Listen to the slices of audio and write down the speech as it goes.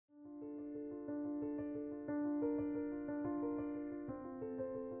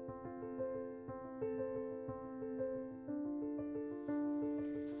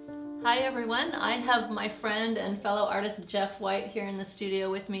Hi everyone, I have my friend and fellow artist Jeff White here in the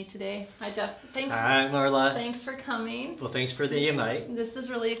studio with me today. Hi Jeff. Thanks. Hi Marla. Thanks for coming. Well, thanks for the invite. This is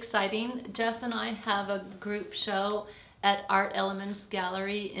really exciting. Jeff and I have a group show at Art Elements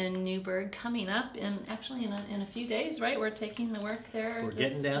Gallery in Newburgh coming up actually in a few days, right? We're taking the work there. We're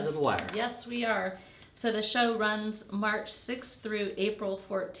getting down to the wire. Yes, we are. So the show runs March 6th through April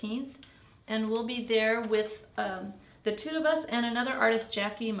 14th, and we'll be there with the two of us and another artist,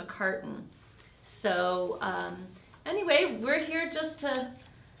 Jackie McCartin. So anyway, we're here just to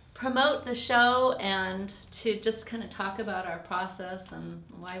promote the show and to just kind of talk about our process and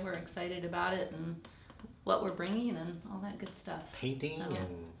why we're excited about it and what we're bringing and all that good stuff. Painting and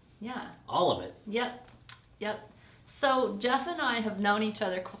yeah, all of it. Yep. So Jeff and I have known each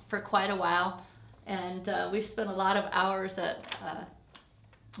other for quite a while, and we've spent a lot of hours at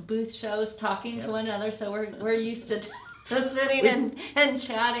booth shows talking to one another, so we're used to sitting and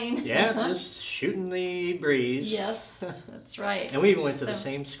chatting. Yeah, just shooting the breeze. Yes, that's right. And we even went to the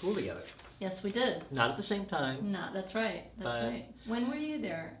same school together. Yes, we did. Not at the same time. No, that's right. That's right. When were you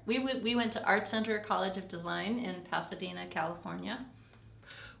there? We went to Art Center College of Design in Pasadena, California.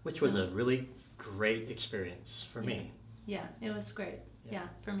 Which was a really great experience for me. Yeah, it was great. Yeah,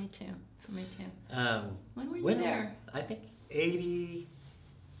 for me too. When were you there? I think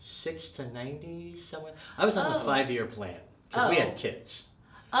 86 to 90, somewhere. I was on the 5-year plan because we had kids.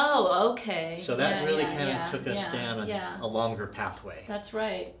 Oh, okay. So that really kind of took us down a longer pathway. That's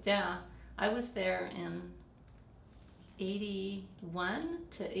right. Yeah. I was there in 81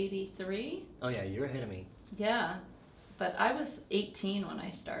 to 83. Oh yeah, you're ahead of me. Yeah. But I was 18 when I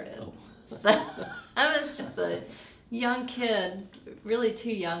started. Oh. So I was just a young kid, really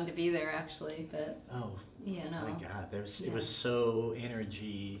too young to be there actually, but you know. My God, it was so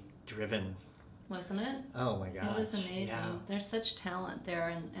energy driven. Wasn't it? Oh my God. It was amazing. Yeah. There's such talent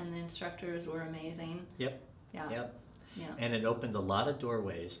there, and the instructors were amazing. Yep. Yeah. Yep. Yeah. And it opened a lot of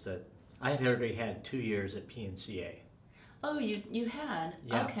doorways that I had already had 2 years at PNCA. Oh, you had?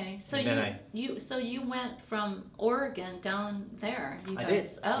 Yeah. Okay. So you went from Oregon down there, you guys. I did.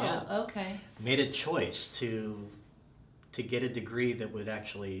 Oh, yeah. Okay. Made a choice to get a degree that would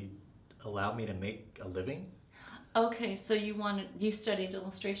actually allow me to make a living. Okay, so you studied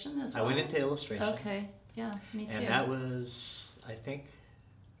illustration as well? I went into illustration. Okay. Yeah, me too. And that was, I think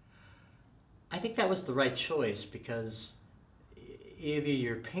that was the right choice, because either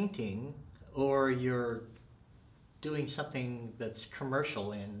you're painting or you're doing something that's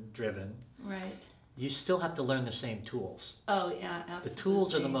commercial and driven. Right. You still have to learn the same tools. Oh yeah, absolutely. The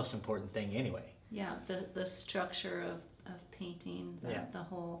tools are the most important thing anyway. Yeah, the structure of painting, the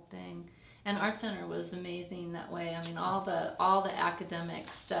whole thing. And Art Center was amazing that way. I mean, all the academic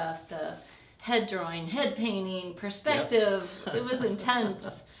stuff, the head drawing, head painting, perspective. Yep. It was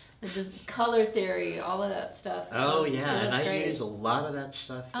intense. Just color theory, all of that stuff. Oh yeah, and great. I use a lot of that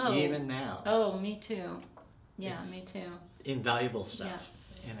stuff even now. Oh, me too. Yeah, me too. Invaluable stuff.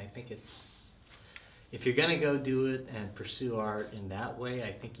 Yeah. And I think if you're gonna go do it and pursue art in that way,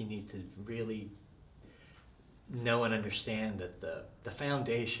 I think you need to really know and understand that the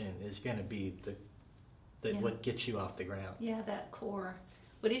foundation is going to be what gets you off the ground. Yeah, that core.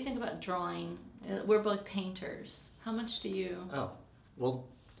 What do you think about drawing? We're both painters. How much do you? Oh, well.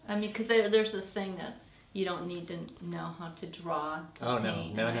 I mean, because there's this thing that you don't need to know how to draw to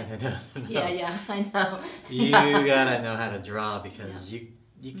paint. No. Yeah, I know. You gotta know how to draw, because you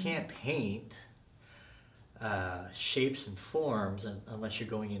can't paint shapes and forms unless you're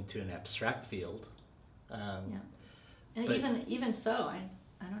going into an abstract field. And even so, I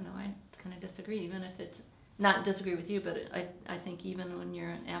don't know, I kind of disagree, even if it's, not disagree with you, but I think even when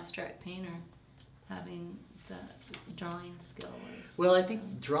you're an abstract painter, having the drawing skill is... Well, I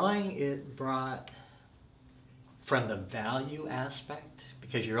think drawing, it brought, from the value aspect,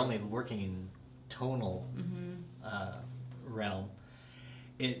 because you're only working in tonal realm,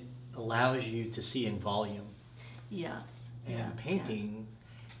 it allows you to see in volume. Yes. And painting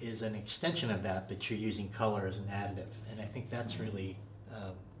is an extension of that, but you're using color as an additive, and I think that's really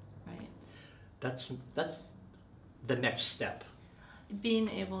right. That's the next step. Being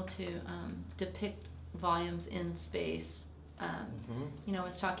able to depict volumes in space. You know, I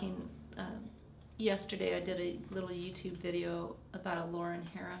was talking yesterday. I did a little YouTube video about a Lauren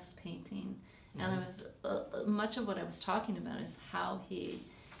Harris painting, and I was much of what I was talking about is how he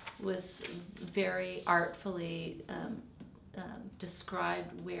was very artfully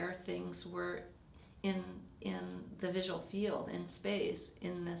described where things were in the visual field, in space,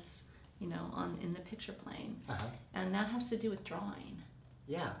 in this, you know, in the picture plane. And that has to do with drawing.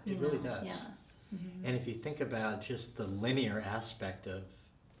 Yeah, it really does. Yeah. And if you think about just the linear aspect of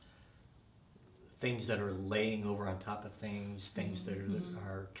things that are laying over on top of things, things that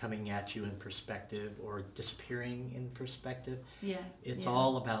are coming at you in perspective or disappearing in perspective. Yeah. It's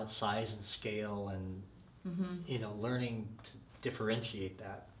all about size and scale and, you know, learning to differentiate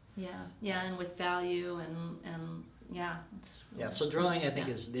that. Yeah, yeah, and with value and yeah. It's really, yeah, so drawing, I think,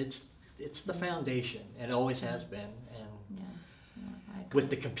 it's the foundation. It always has been. And with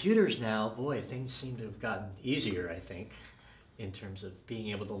the computers now, boy, things seem to have gotten easier, I think, in terms of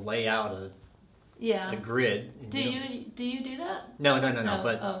being able to lay out a grid. And do you do that? No,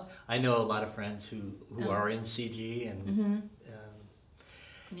 but I know a lot of friends who are in CG, and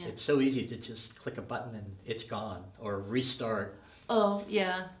it's so easy to just click a button and it's gone, or restart. Oh,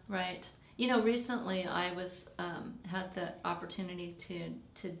 yeah, right. You know, recently I was had the opportunity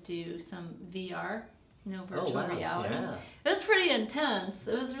to do some VR, you know, virtual reality. Yeah. It was pretty intense.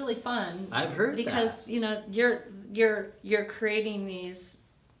 It was really fun. I've heard because you know you're creating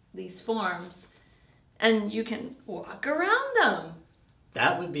these forms, and you can walk around them.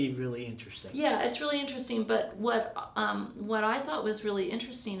 That would be really interesting. Yeah, it's really interesting. But what I thought was really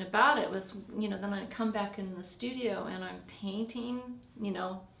interesting about it was, you know, then I come back in the studio and I'm painting, you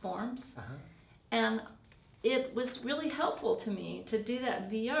know, forms, and it was really helpful to me to do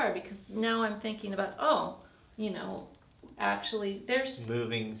that VR, because now I'm thinking about, you know, actually there's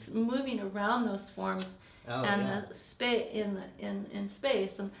moving around those forms and the space in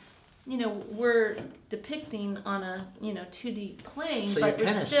space, and you know, we're depicting on a, you know, 2D plane, so but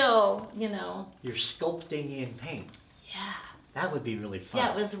we're still, you know, you're sculpting in paint. Yeah, that would be really fun.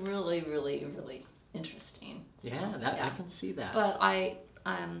 Yeah, it was really, really, really interesting. Yeah, I can see that. But I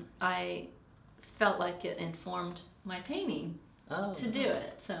felt like it informed my painting to do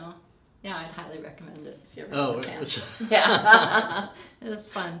it. So yeah, I'd highly recommend it if you ever have a chance. Yeah, it was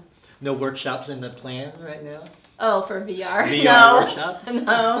fun. No workshops in the plan right now? Oh, for VR? VR workshop?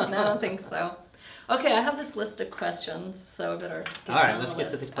 No, I don't think so. Okay, I have this list of questions, so I better get All right, let's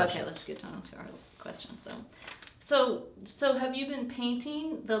get to the questions. Okay, let's get on to our questions. So have you been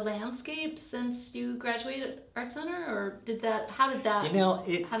painting the landscape since you graduated Art Center, or how did that? You know,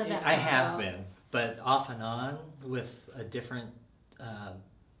 I have out? been, but off and on with a different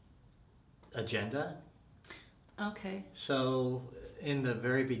agenda. Okay. So in the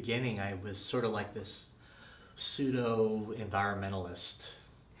very beginning, I was sort of like this pseudo-environmentalist.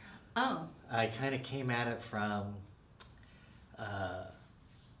 Oh. I kind of came at it from,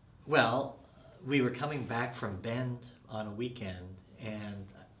 well, we were coming back from Bend on a weekend, and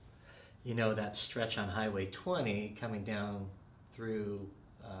you know that stretch on Highway 20 coming down through,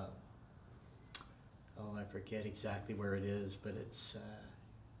 I forget exactly where it is, but it's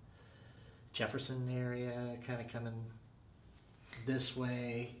Jefferson area, kind of coming this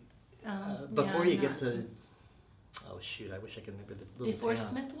way. Before you get to, oh shoot, I wish I could remember the little Before town.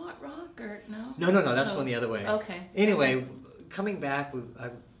 Smith Rock, or no? No, that's going the other way. Okay. Anyway, coming back,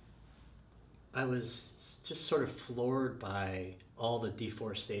 I was just sort of floored by all the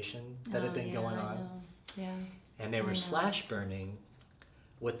deforestation that had been going on. Yeah. And they were slash burning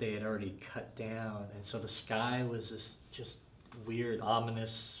what they had already cut down, and so the sky was this just weird,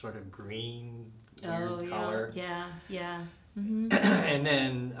 ominous sort of green, weird color. Yeah. Mm-hmm. And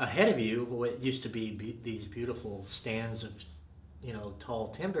then ahead of you, what used to be these beautiful stands of, you know,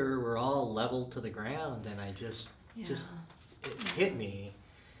 tall timber were all level to the ground, and I just it hit me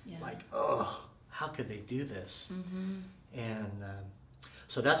like, oh, how could they do this? Mm-hmm. And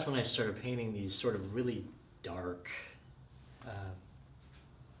so that's when I started painting these sort of really dark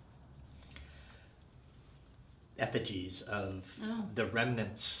effigies of the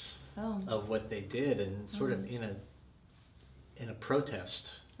remnants of what they did, and sort of in a protest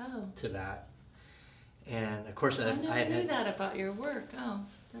to that. And of course, I never knew that about your work. No,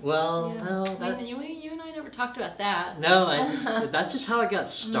 you and I never talked about that. No, that's just how I got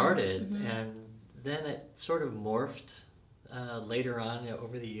started, and then it sort of morphed later on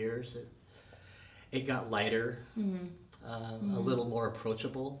over the years. It got lighter, a little more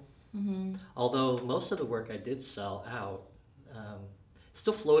approachable. Although most of the work I did sell out,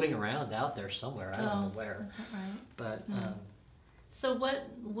 still floating around out there somewhere. I don't know where. That's not right. But so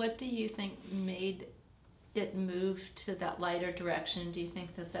what do you think made it move to that lighter direction? Do you think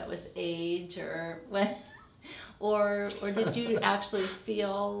that was age, or what, or did you actually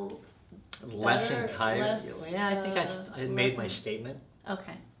feel less tired? Yeah, I think I made my statement.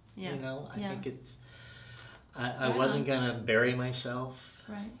 Okay. Yeah. You know, I think it's. I wasn't gonna bury myself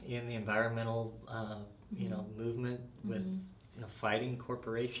in the environmental, you know, movement with fighting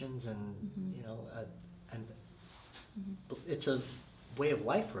corporations and you know, and it's a way of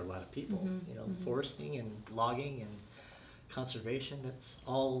life for a lot of people. You know, foresting and logging and conservation. That's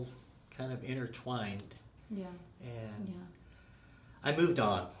all kind of intertwined. Yeah. And Yeah. I moved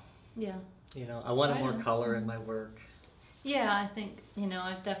on. Yeah. You know, I wanted Right more on. color in my work. Yeah, I think, you know,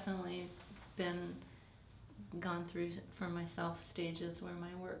 I've definitely gone through for myself stages where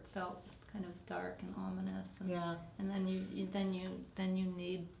my work felt kind of dark and ominous, and Yeah. and then you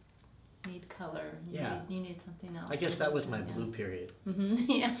need color. You need something else. I guess that was my Yeah. blue period.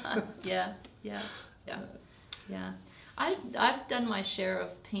 Yeah. I've done my share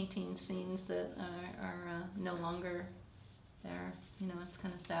of painting scenes that are no longer there. You know, it's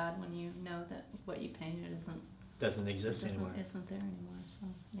kind of sad when you know that what you painted Doesn't exist anymore. Isn't there anymore. So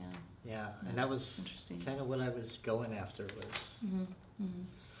yeah. Yeah, and that was Interesting. kind of what I was going after was. Mm-hmm. Mm-hmm.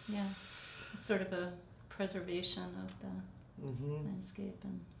 Yeah, it's sort of a preservation of the Mm-hmm. landscape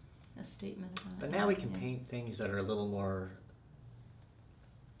and a statement about it. But now we can Yeah. paint things that are a little more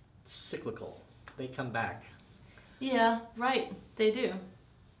cyclical. They come back. Yeah, right. They do.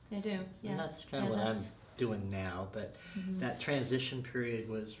 Yeah. And that's kind of what I'm doing now. But that transition period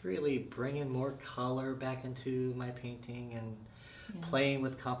was really bringing more color back into my painting and playing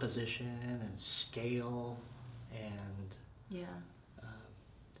with composition and scale and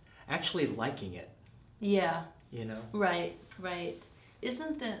actually liking it. Yeah. You know? Right.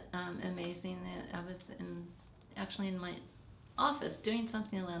 Isn't that amazing that I was actually in my office doing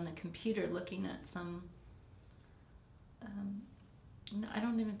something on the computer looking at some I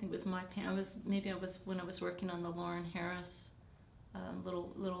don't even think it was my paint. I was when I was working on the Lauren Harris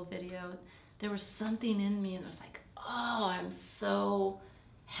little video. There was something in me, and I was like, "Oh, I'm so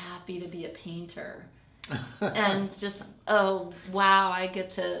happy to be a painter," and just, "Oh, wow, I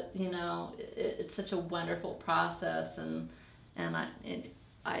get to, you know, it's such a wonderful process," and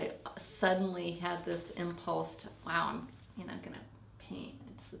I suddenly had this impulse to, "Wow, I'm gonna paint."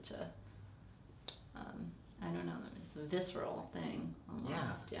 It's such a I don't know. It's a visceral thing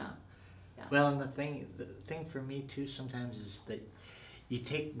almost. Yeah. Well, and the thing for me too sometimes is that you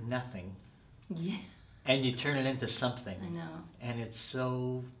take nothing, and you turn it into something. I know. And it's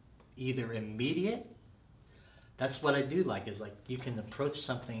so either immediate. That's what I do like is like you can approach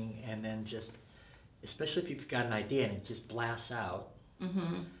something and then just, especially if you've got an idea and it just blasts out,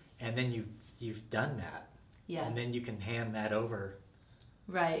 and then you've done that. Yeah. And then you can hand that over.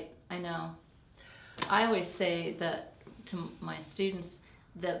 Right. I know. I always say that to my students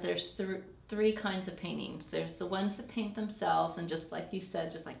that there's three kinds of paintings. There's the ones that paint themselves and just like you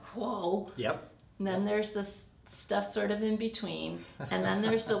said, just like, whoa. Yep. And then there's this stuff sort of in between. And then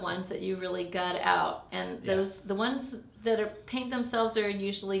there's the ones that you really gut out. And the ones that paint themselves are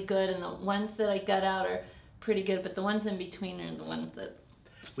usually good, and the ones that I gut out are pretty good, but the ones in between are the ones that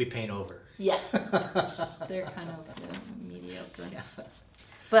we paint over. Yeah. They're kind of mediocre. Yeah.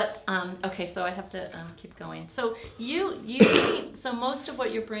 But okay, so I have to keep going. So so most of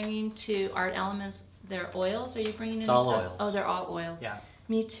what you're bringing to Art Elements, they're oils. Are you bringing in? It's all oils. Oh, they're all oils. Yeah.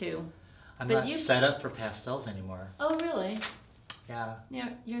 Me too. I'm not set up for pastels anymore. Oh, really? Yeah.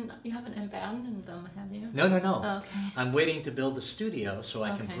 You haven't abandoned them, have you? No. Oh, okay. I'm waiting to build a studio so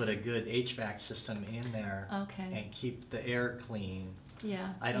I can put a good HVAC system in there. Okay. And keep the air clean. Yeah.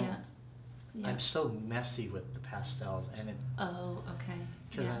 I don't. Yeah. I'm so messy with the pastels, and it. Oh, okay.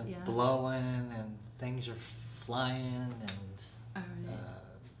 Because I'm blowing and things are flying and. All right.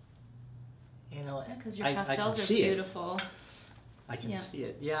 You know, because your pastels are beautiful. I can see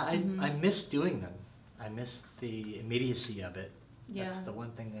it. Yeah, I miss doing them. I miss the immediacy of it. Yeah. That's the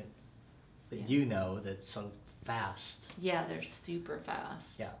one thing that you know that's so fast. Yeah, they're super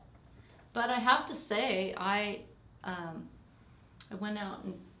fast. Yeah. But I have to say, I went out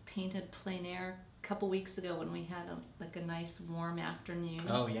and painted plein air a couple weeks ago when we had a nice warm afternoon.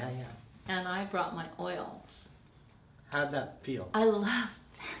 Oh yeah. And I brought my oils. How'd that feel? I love.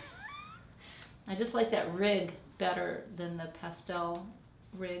 I just like that rig better than the pastel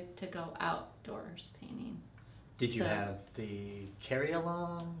rig to go outdoors painting. Did you have the carry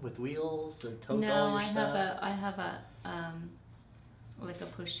along with wheels to tote all your stuff? No, I have a like a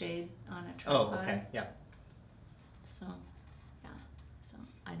pochade on a tripod. Oh, okay, yeah. So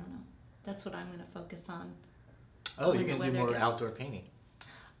I don't know. That's what I'm going to focus on. Oh, you're going to do more outdoor painting.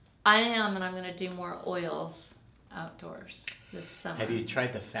 I am, and I'm going to do more oils outdoors this summer. Have you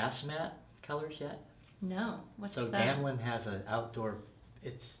tried the fast matte colors yet? No. What's that? So Gamlin has an outdoor.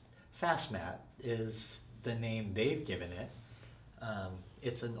 It's fast matte is the name they've given it.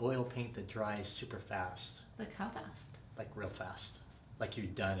 It's an oil paint that dries super fast. Like how fast? Like real fast. Like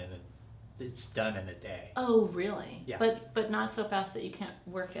it's done in a day. Oh, really? Yeah. But not so fast that you can't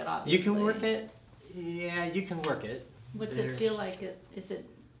work it, obviously. You can work it. Yeah, you can work it. What's it feel like?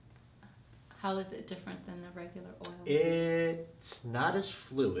 How is it different than the regular oils? It's not as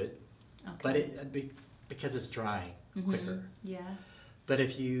fluid. Okay. But because it's drying quicker. Yeah. But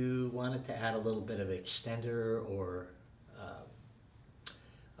if you wanted to add a little bit of extender or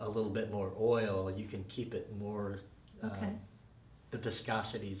a little bit more oil, you can keep it more, the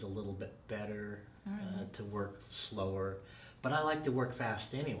viscosity is a little bit better to work slower. But I like to work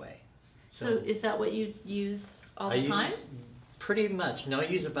fast anyway. So is that what you use all the time? Pretty much. No, I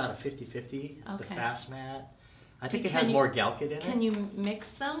use about a 50-50, the fast mat. I think it has more Galkit in it. Can you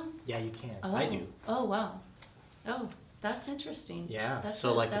mix them? Yeah, you can. I do. Oh, wow. Oh, that's interesting. Yeah. That's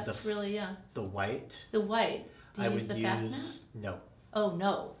so really, the white. The white. Do you use the fast mat? No. Oh,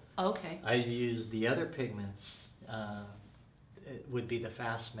 no. Okay. I use the other pigments. It would be the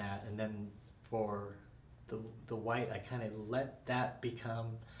fast mat, and then for the white, I kind of let that become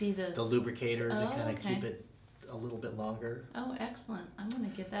the lubricator to kind of keep it a little bit longer. Oh, excellent. I'm going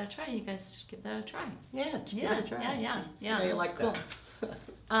to give that a try. You guys should give that a try. Yeah, give it a try. Yeah, that's like cool. That.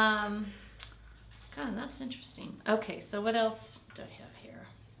 God, that's interesting. Okay, so what else do I have here?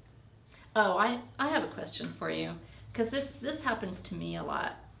 Oh, I have a question for you, because this happens to me a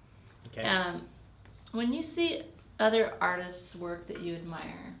lot. Okay. When you see other artists' work that you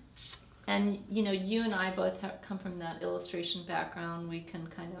admire, and you and I both come from that illustration background, we can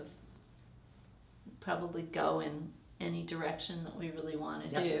kind of probably go in any direction that we really want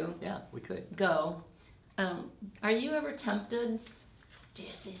to do. Yeah, we could. Go. Are you ever tempted? Do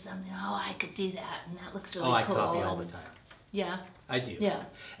you see something? Oh, I could do that, and that looks really cool. I copy all the time. Yeah. I do. Yeah.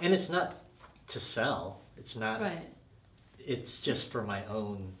 And it's not to sell. It's not. Right. It's just for my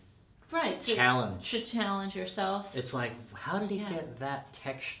own. Right. Challenge. To challenge yourself. It's like, how did he get that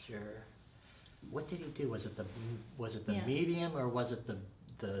texture? What did he do? Was it the medium or was it the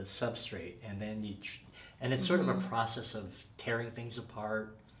substrate? And then and it's sort of a process of tearing things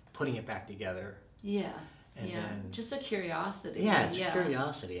apart, putting it back together. Yeah. And then, just a curiosity. Yeah, it's a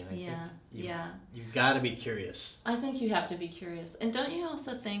curiosity, and I think you've got to be curious. I think you have to be curious, and don't you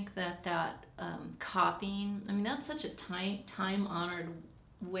also think that copying? I mean, that's such a time-honored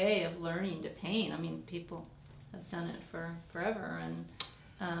way of learning to paint. I mean, people have done it for forever, and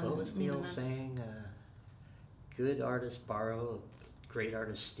what was the old saying? Good artists borrow, great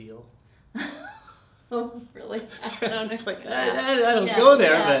artists steal. Oh, really? I don't know. It's like, I don't go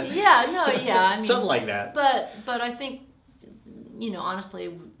there, but I mean, something like that. But I think,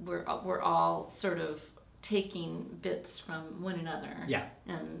 honestly, we're all sort of taking bits from one another. Yeah.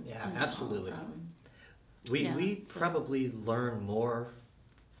 And absolutely. We probably learn more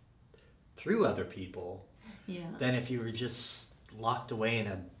through other people than if you were just locked away in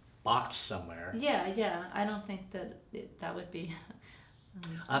a box somewhere. Yeah. I don't think that would be.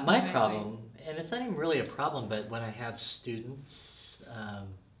 My problem, and it's not even really a problem, but when I have students,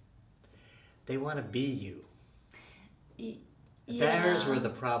 they want to be you. There's where the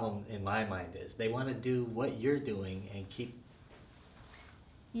problem in my mind is. They want to do what you're doing and keep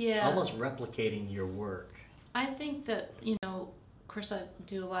almost replicating your work. I think that, of course I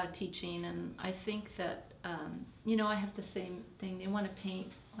do a lot of teaching, and I think that, I have the same thing. They want to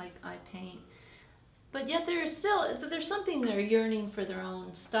paint like I paint. But yet there's something they're yearning for their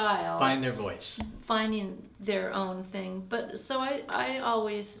own style. Find their voice. Finding their own thing. But so I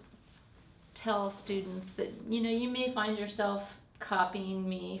always tell students that, you may find yourself copying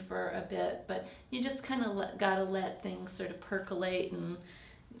me for a bit, but you just kind of gotta let things sort of percolate and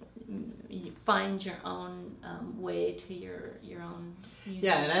you find your own way to your own.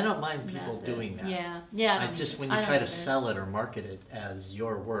 And I don't mind people doing that. Yeah. I just when you try to sell it or market it as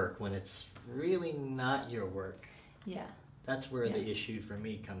your work when it's really not your work. Yeah. That's where the issue for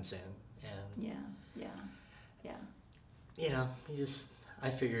me comes in. And yeah. I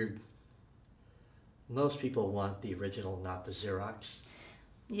figured most people want the original, not the Xerox.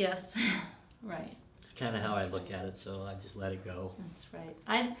 Yes. Right. It's kind of how I look at it, so I just let it go. That's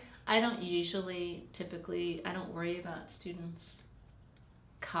right. I don't typically, I don't worry about students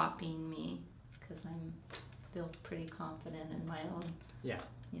copying me because I'm feel pretty confident in my own. Yeah.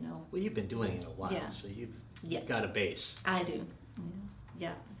 Well, you've been doing it a while, so you've got a base. I do.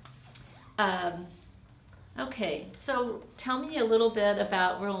 Yeah. Okay, so tell me a little bit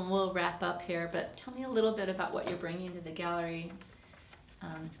about. We'll wrap up here, but tell me a little bit about what you're bringing to the gallery.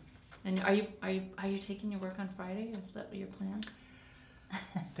 And are you taking your work on Friday? Is that your plan?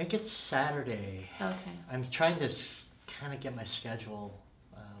 I think it's Saturday. Okay. I'm trying to kind of get my schedule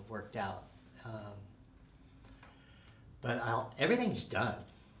worked out, but everything's done.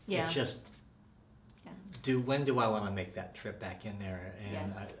 Yeah. It's just when do I want to make that trip back in there?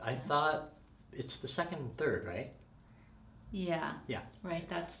 And I thought it's the 2nd and 3rd, right? Yeah. Yeah. Right.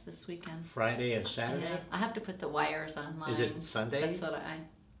 That's this weekend. Friday and Saturday. Yeah. I have to put the wires on mine. Is it Sunday? That's what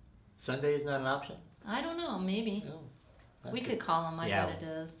Sunday is not an option? I don't know, maybe. No. We could call them, I Yeah. bet it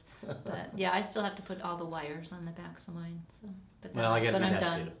is. But yeah, I still have to put all the wires on the backs of mine. So, but Well, I gotta do I'm that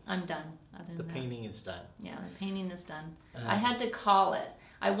done. too. I'm done. Other than The that. painting is done. Yeah, the painting is done. Uh, I had to call it.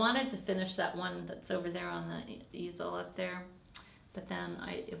 I wanted to finish that one that's over there on the easel up there, but then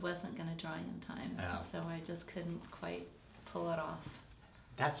it wasn't going to dry in time, Oh. so I just couldn't quite pull it off.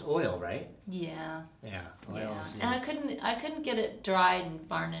 That's oil, right? Yeah. Yeah. Yeah. Oil's, And I couldn't get it dried and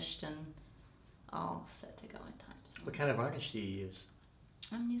varnished and all set to go in time. So What kind of varnish do you use?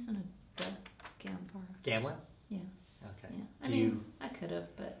 I'm using a red Gamvar. Gamma? Yeah. Okay. Yeah. I mean, I could have,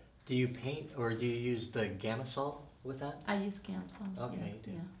 but Do you paint or do you use the Gamasol with that? I use Gamsol. Okay, Yeah. you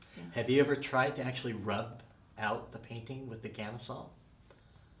do. Yeah. Have you ever tried to actually rub out the painting with the Gamasol?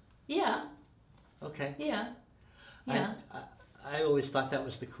 Yeah. Okay. Yeah. Yeah. I always thought that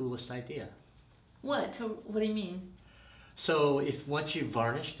was the coolest idea. What do you mean? So if once you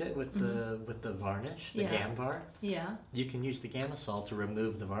varnished it with the varnish, the Yeah. Gamvar, Yeah. you can use the Gamasol to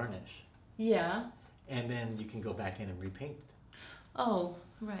remove the varnish, Yeah. and then you can go back in and repaint. Oh,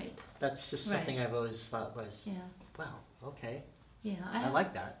 right. That's just something Right. I've always thought was, Yeah. well, okay, Yeah. I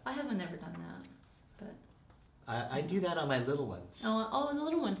like that. I haven't never done that, but I do that on my little ones. oh, the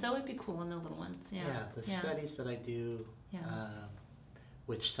little ones, that would be cool in the little ones. Yeah. The studies that I do, Yeah.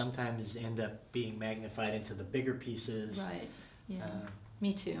 which sometimes end up being magnified into the bigger pieces. Right. Yeah.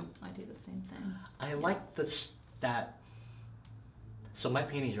 Me too. I do the same thing. I like that. So my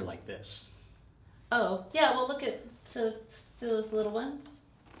paintings are like this. Oh, yeah. Well, look at those little ones.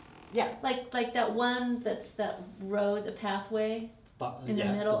 Yeah. Like that one that's that road, the pathway in the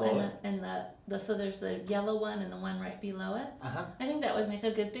middle, and so there's the yellow one and the one right below it. I think that would make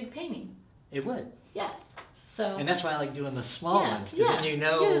a good big painting. It would. Yeah. So. And that's why I like doing the small yeah, ones, because then you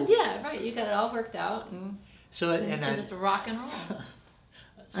know. Yeah, right. You got it all worked out, and So you can just rock and roll.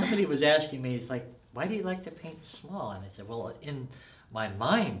 Somebody was asking me, it's like, why do you like to paint small? And I said, well, in my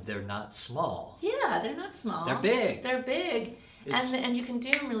mind, they're not small. Yeah, they're not small. They're big. They're big. And you can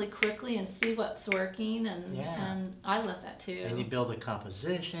do them really quickly and see what's working, and I love that too. And you build a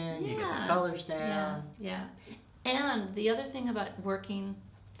composition, you get Yeah. the colors down. Yeah. And the other thing about working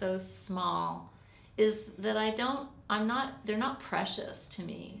those small is that they're not precious to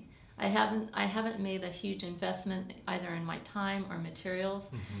me. I haven't made a huge investment either in my time or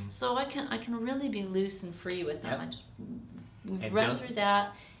materials, so I can really be loose and free with them. Yep. I just run through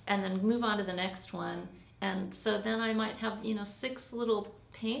that and then move on to the next one. And so then I might have 6 little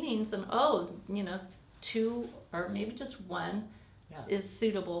paintings, and 2 or maybe just one is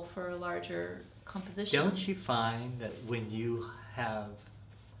suitable for a larger composition. Don't you find that when you have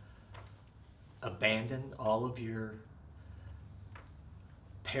abandoned all of your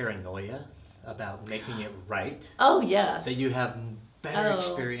paranoia about making it right, oh yes, that you have better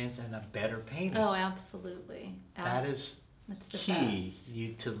experience and a better painting? Oh, absolutely. That is it's the key.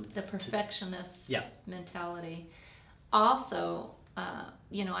 best. The perfectionist mentality. Also,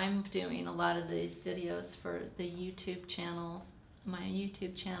 I'm doing a lot of these videos for the YouTube channels, my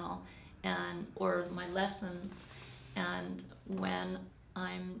YouTube channel, or my lessons, and when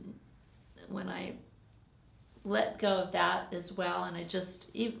I let go of that as well, and I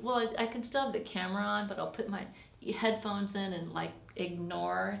can still have the camera on, but I'll put my headphones in and like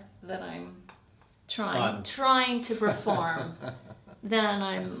ignore that I'm trying to perform. Then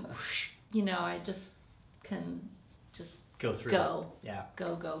I just can just go through. Go,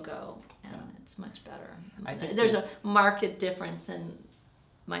 and it's much better. I think there's a marked difference in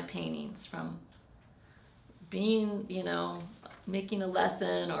my paintings from being, making a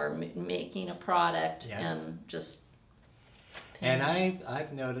lesson or making a product and just painting. And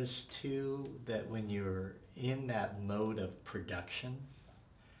I've noticed too that when you're in that mode of production,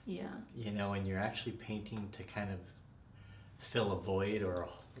 and you're actually painting to kind of fill a void or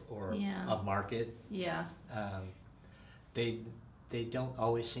a market, they don't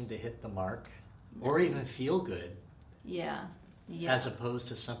always seem to hit the mark or even feel good. As opposed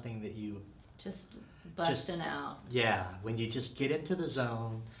to something that you just busting out. Yeah, when you just get into the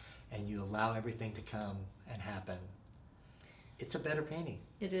zone and you allow everything to come and happen, it's a better painting.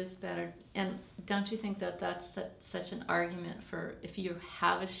 It is better. And don't you think that that's such an argument for if you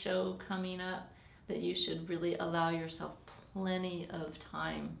have a show coming up, that you should really allow yourself plenty of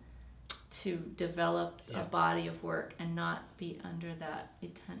time to develop a body of work and not be under that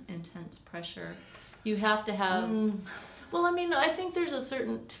intense pressure? You have to have... Well, I think there's a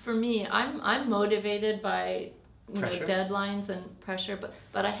certain... For me, I'm motivated by deadlines and pressure,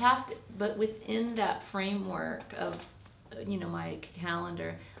 but I have to... But within that framework of my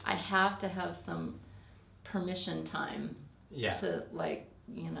calendar, I have to have some permission time to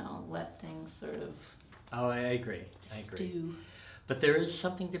let things sort of Oh, I agree. stew. But there is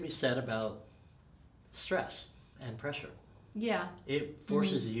something to be said about stress and pressure. Yeah. It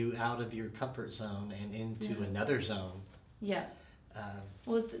forces you out of your comfort zone and into another zone. Yeah.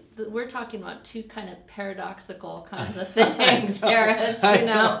 Well, we're talking about two kind of paradoxical kinds of things, Jared,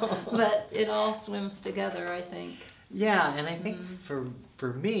 but it all swims together, I think. Yeah, and I think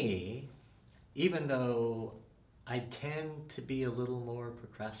for me, even though I tend to be a little more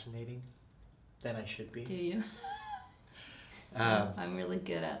procrastinating than I should be. Do you? I'm really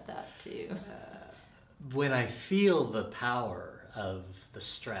good at that too. When I feel the power of the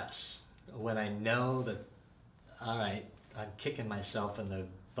stress, when I know that, all right, I'm kicking myself in the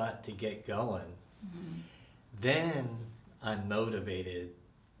butt to get going, then I'm motivated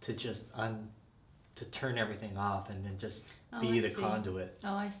to just to turn everything off and then just be the conduit.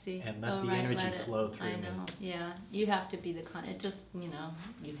 Oh, I see. And let the energy flow through me. I know. Yeah, you have to be the conduit. It just, you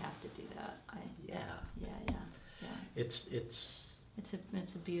have to do that. Yeah. It's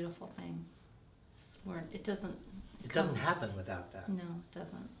a beautiful thing. It doesn't happen without that. No, it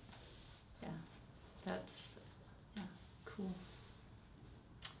doesn't. Yeah, that's cool.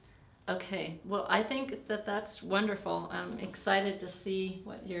 Okay, well, I think that's wonderful. I'm excited to see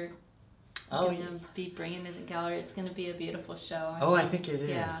what you're going to be bringing to the gallery. It's going to be a beautiful show. I think it is.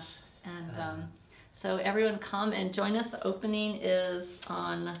 Yeah, and so everyone come and join us. The opening is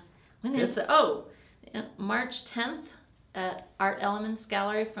on, March 10th at Art Elements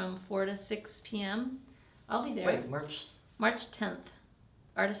Gallery from 4 to 6 p.m. I'll be there. Wait, March 10th,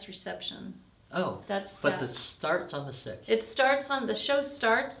 artist reception. Oh, but it starts on the 6th. The show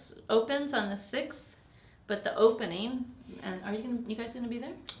opens on the 6th, but the opening, and you guys gonna be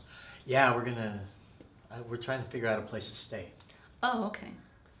there? Yeah, we're trying to figure out a place to stay. Oh, okay.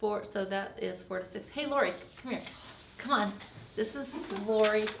 So that is 4 to 6. Hey, Lori, come here. Come on. This is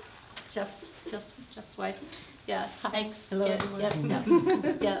Lori, Jeff's wife. Yeah. Thanks. Hello, everyone.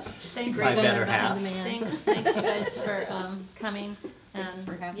 Yeah. Thanks. My better half. Thanks, you guys for coming. Thanks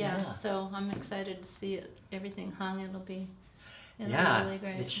for having us. So I'm excited to see everything hung. It'll be really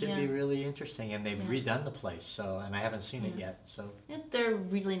great. It should be really interesting, and they've redone the place. And I haven't seen it yet. So they're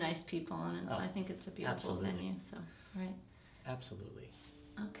really nice people, and I think it's a beautiful venue. So right. Absolutely.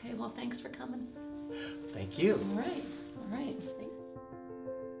 Okay. Well, thanks for coming. Thank you. All right.